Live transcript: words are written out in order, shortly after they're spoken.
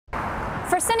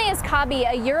Fresenius Kabi,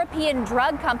 a European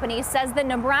drug company, says that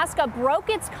Nebraska broke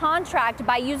its contract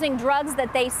by using drugs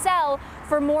that they sell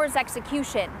for Moore's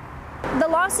execution. The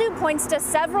lawsuit points to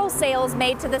several sales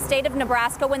made to the state of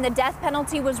Nebraska when the death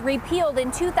penalty was repealed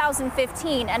in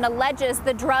 2015 and alleges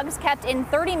the drugs kept in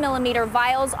 30mm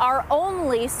vials are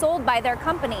only sold by their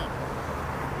company.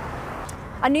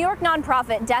 A New York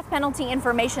nonprofit, Death Penalty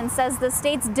Information, says the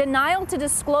state's denial to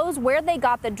disclose where they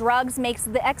got the drugs makes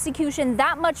the execution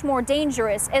that much more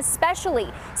dangerous,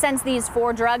 especially since these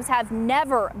four drugs have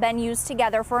never been used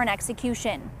together for an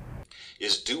execution.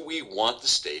 Do we want the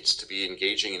states to be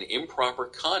engaging in improper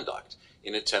conduct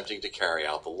in attempting to carry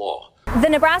out the law? The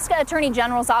Nebraska Attorney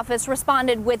General's office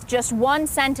responded with just one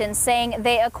sentence, saying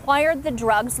they acquired the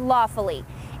drugs lawfully.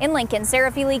 In Lincoln,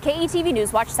 Sarah Feely, KETV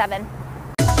News Watch 7.